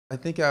I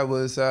think I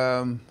was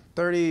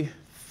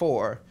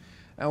 34,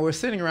 and we're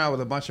sitting around with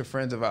a bunch of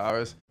friends of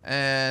ours,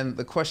 and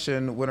the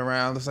question went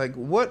around, it's like,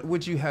 what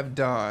would you have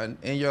done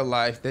in your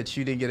life that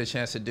you didn't get a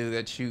chance to do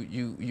that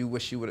you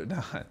wish you would have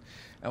done?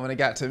 And when it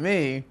got to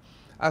me,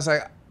 I was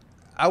like,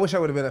 I wish I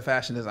would have been a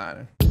fashion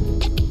designer.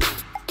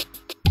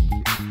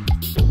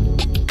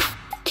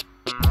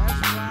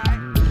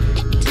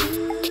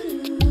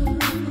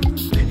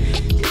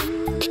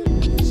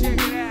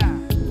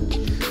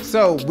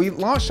 So we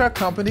launched our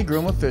company,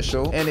 Groom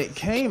Official, and it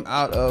came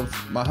out of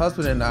my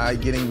husband and I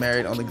getting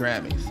married on the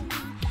Grammys.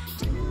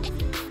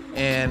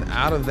 And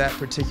out of that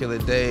particular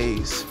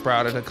day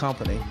sprouted a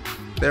company.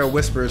 There are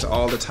whispers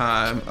all the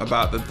time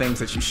about the things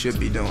that you should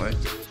be doing.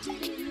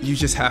 You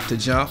just have to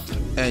jump,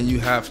 and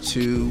you have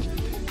to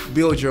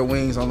build your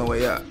wings on the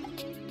way up.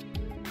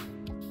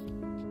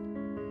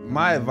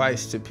 My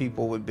advice to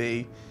people would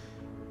be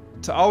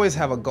to always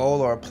have a goal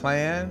or a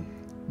plan,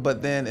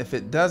 but then if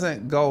it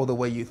doesn't go the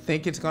way you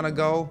think it's gonna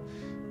go,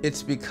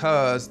 it's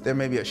because there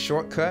may be a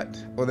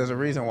shortcut or there's a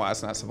reason why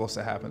it's not supposed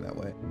to happen that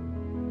way.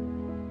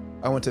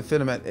 I went to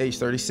FIDM at age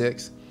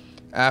 36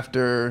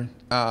 after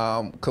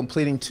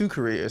completing 2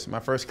 careers. My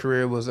first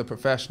career was a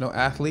professional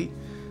athlete.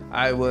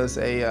 I was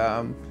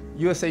a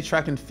USA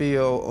track and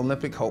field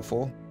Olympic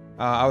hopeful.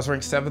 I was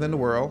ranked 7th in the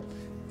world,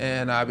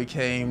 and I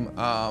became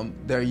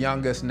their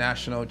youngest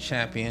national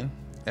champion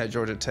at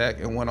Georgia Tech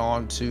and went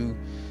on to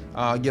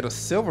get a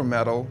silver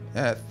medal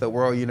at the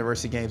World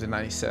University Games in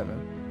 '97.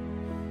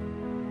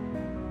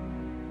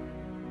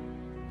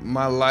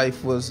 My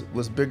life was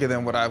bigger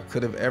than what I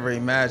could have ever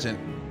imagined.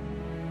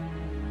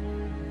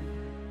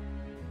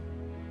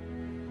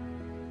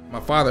 My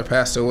father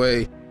passed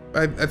away,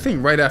 I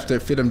think right after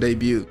FIDM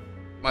debut.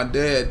 My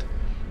dad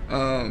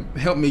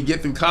helped me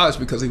get through college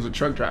because he was a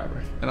truck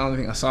driver, and the only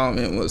thing I saw him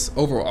in was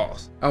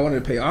overalls. I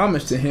wanted to pay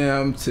homage to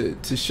him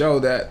to show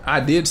that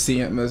I did see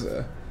him as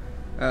a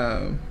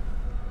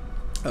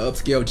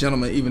upscale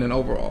gentleman, even in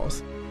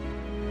overalls.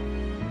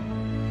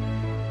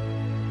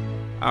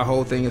 Our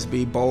whole thing is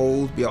be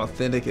bold, be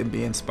authentic, and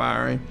be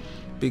inspiring,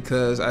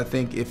 because I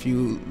think if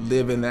you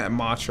live in that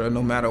mantra,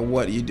 no matter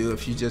what you do,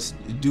 if you just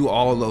do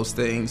all those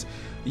things,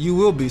 you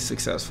will be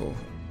successful.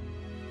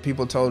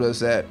 People told us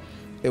that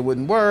it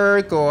wouldn't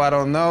work, or I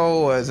don't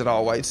know, or is it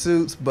all white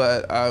suits?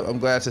 But I'm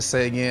glad to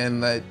say again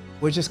that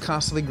we're just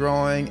constantly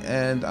growing,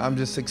 and I'm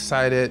just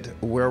excited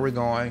where we're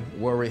going,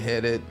 where we're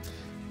headed,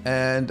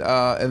 and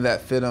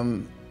that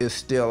FIDM is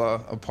still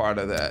a part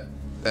of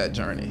that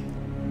journey.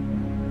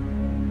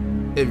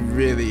 It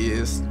really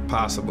is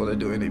possible to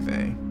do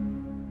anything.